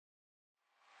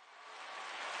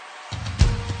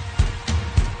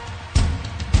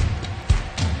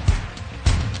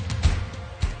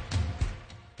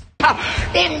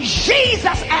in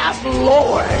Jesus as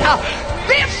Lord.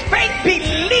 This faith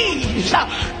believes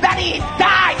that he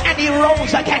died and he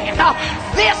rose again.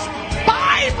 This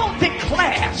Bible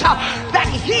declares that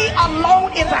he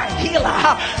alone is a healer.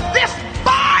 This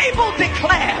Bible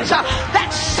declares that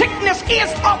sickness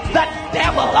is of the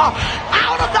devil.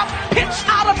 Out of the pits,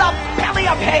 out of the belly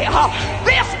of hell.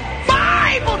 This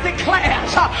Bible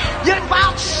declares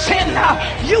without sin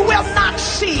you will not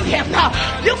see him.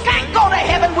 You can't go to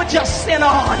heaven with your sin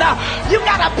on. You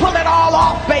gotta pull it all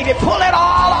off, baby. Pull it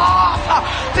all off,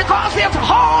 because it's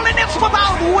holiness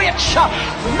without which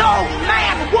no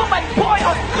man, woman, boy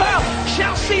or girl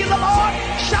shall see the Lord.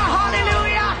 Shout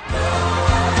hallelujah.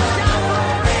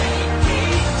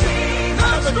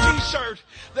 I have a t-shirt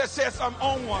that says I'm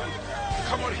on one.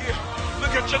 Come on here.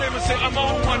 Look at your name and say, I'm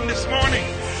on one this morning.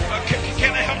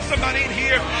 Can I help somebody in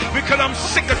here? Because I'm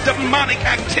sick of demonic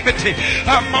activity.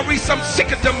 Maurice, I'm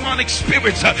sick of demonic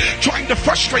spirits trying to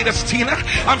frustrate us, Tina.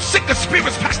 I'm sick of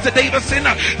spirits, Pastor Davison,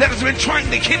 that has been trying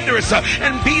to hinder us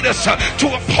and beat us to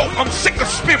a pulp. I'm sick of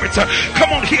spirits,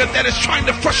 come on here, that is trying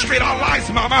to frustrate our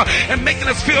lives, Mama, and making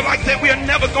us feel like that we are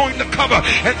never going to cover.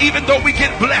 And even though we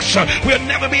get blessed, we'll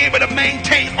never be able to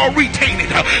maintain or retain it.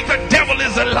 The devil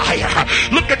is a liar.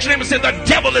 Look at your name and say, the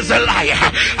devil is a liar.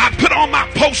 I put on my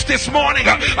post this morning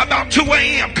about 2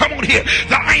 a.m. Come on here,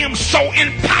 that I am so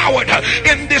empowered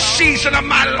in this season of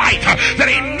my life that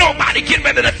ain't nobody getting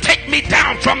ready to take me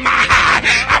down from my high.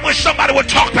 I wish somebody would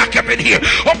talk back up in here.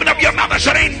 Open up your mouth and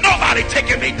say, ain't nobody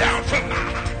taking me down from my high.